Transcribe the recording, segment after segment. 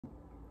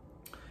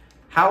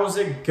How's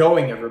it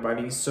going,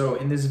 everybody? So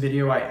in this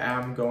video, I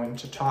am going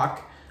to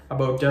talk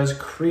about, does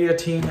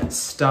creatine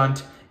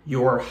stunt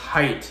your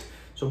height?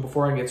 So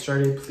before I get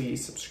started,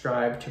 please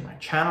subscribe to my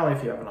channel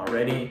if you haven't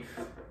already.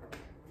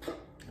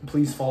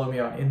 Please follow me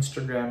on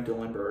Instagram,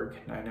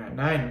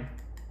 Dylanberg999.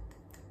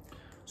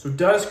 So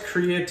does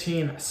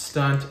creatine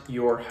stunt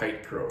your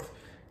height growth?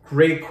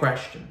 Great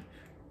question.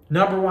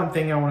 Number one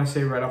thing I want to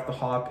say right off the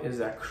hop is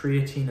that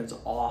creatine is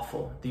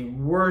awful. The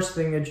worst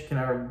thing that you can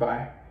ever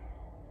buy.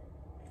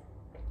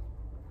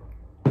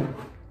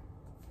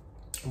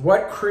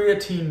 What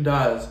creatine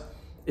does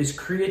is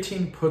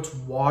creatine puts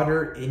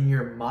water in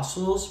your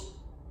muscles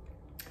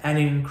and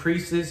it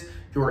increases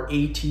your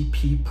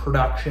ATP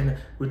production,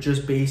 which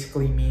just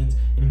basically means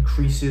it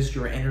increases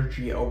your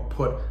energy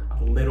output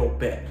a little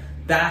bit.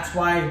 That's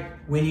why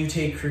when you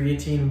take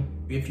creatine,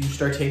 if you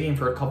start taking it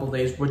for a couple of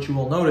days, what you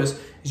will notice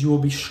is you will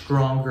be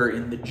stronger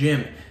in the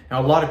gym. Now,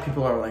 a lot of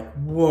people are like,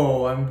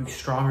 whoa, I'm gonna be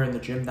stronger in the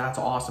gym. That's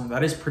awesome.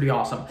 That is pretty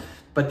awesome.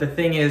 But the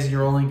thing is,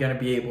 you're only gonna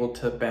be able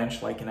to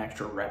bench like an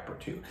extra rep or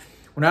two.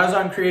 When I was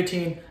on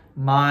creatine,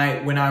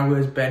 when I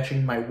was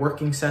benching my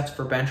working sets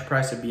for bench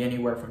press, it'd be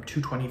anywhere from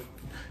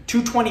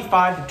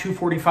 225 to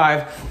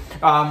 245.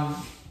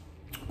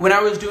 When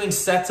I was doing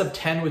sets of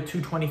 10 with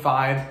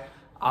 225,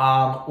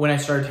 when I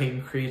started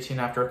taking creatine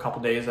after a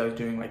couple days, I was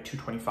doing like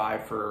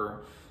 225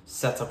 for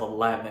sets of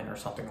 11 or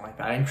something like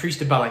that. I increased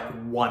it by like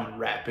 1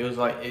 rep. It was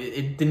like,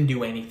 it didn't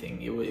do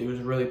anything. It was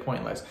really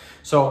pointless.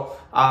 So,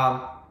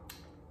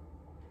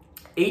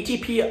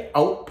 ATP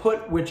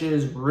output, which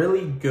is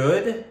really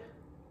good,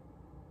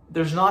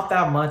 there's not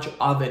that much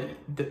of it.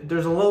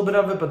 There's a little bit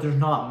of it, but there's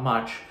not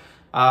much.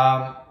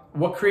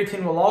 What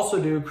creatine will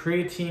also do,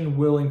 creatine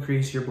will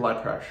increase your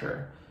blood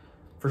pressure.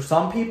 For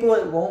some people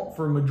it won't,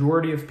 for a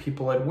majority of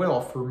people it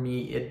will. For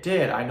me, it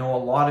did. I know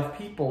a lot of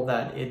people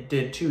that it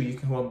did too. You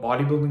can go on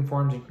bodybuilding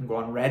forums, you can go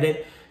on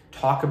Reddit,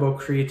 talk about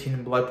creatine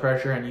and blood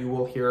pressure, and you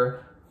will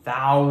hear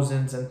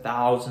thousands and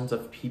thousands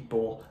of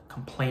people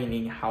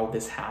complaining how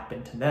this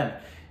happened to them.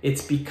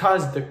 It's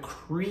because the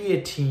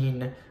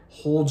creatine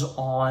holds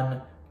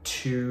on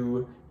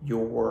to the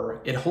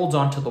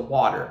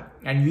water,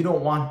 and you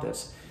don't want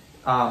this.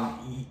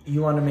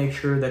 You want to make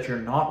sure that you're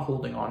not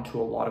holding on to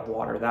a lot of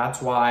water.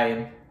 That's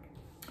why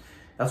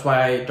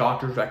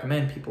doctors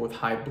recommend people with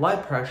high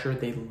blood pressure,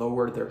 they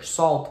lower their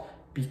salt,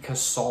 because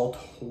salt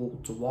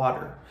holds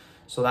water.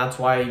 So that's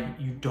why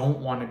you don't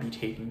want to be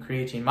taking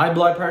creatine. My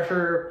blood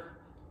pressure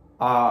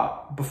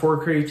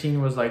before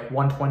creatine was like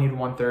 120 to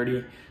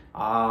 130.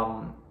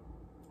 On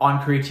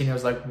creatine, it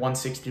was like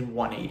 160 to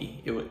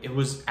 180. It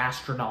was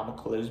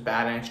astronomical. It was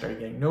bad, and I started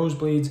getting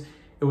nosebleeds.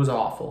 It was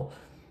awful.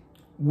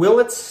 Will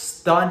it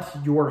stunt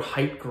your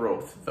height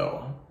growth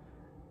though?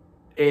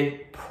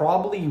 It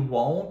probably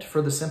won't,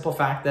 for the simple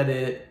fact that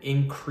it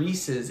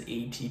increases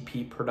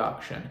ATP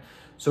production.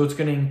 So it's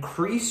gonna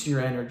increase your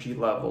energy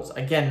levels.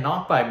 Again,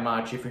 not by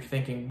much. If you're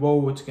thinking,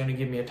 whoa, it's gonna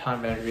give me a ton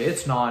of energy.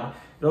 It's not.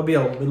 It'll be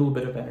a little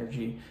bit of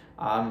energy.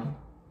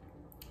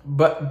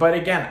 But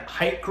again,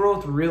 height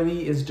growth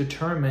really is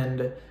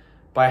determined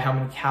by how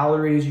many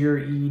calories you're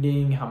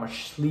eating, how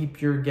much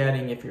sleep you're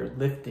getting, if you're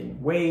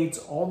lifting weights,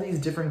 all these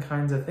different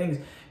kinds of things.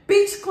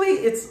 Basically,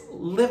 it's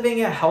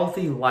living a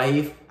healthy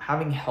life,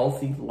 having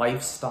healthy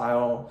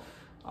lifestyle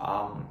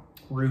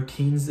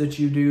routines that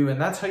you do, and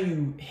that's how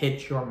you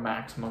hit your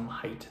maximum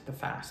height the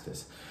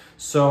fastest.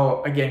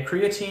 So again,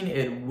 creatine,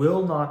 it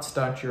will not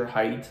stunt your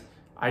height.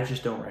 I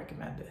just don't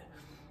recommend it.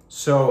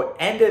 So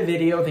end of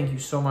video. Thank you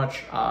so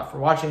much for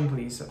watching.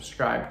 Please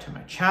subscribe to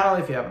my channel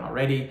if you haven't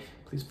already.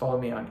 Please follow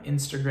me on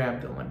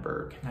Instagram,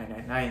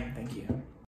 Dylanberg999. Thank you.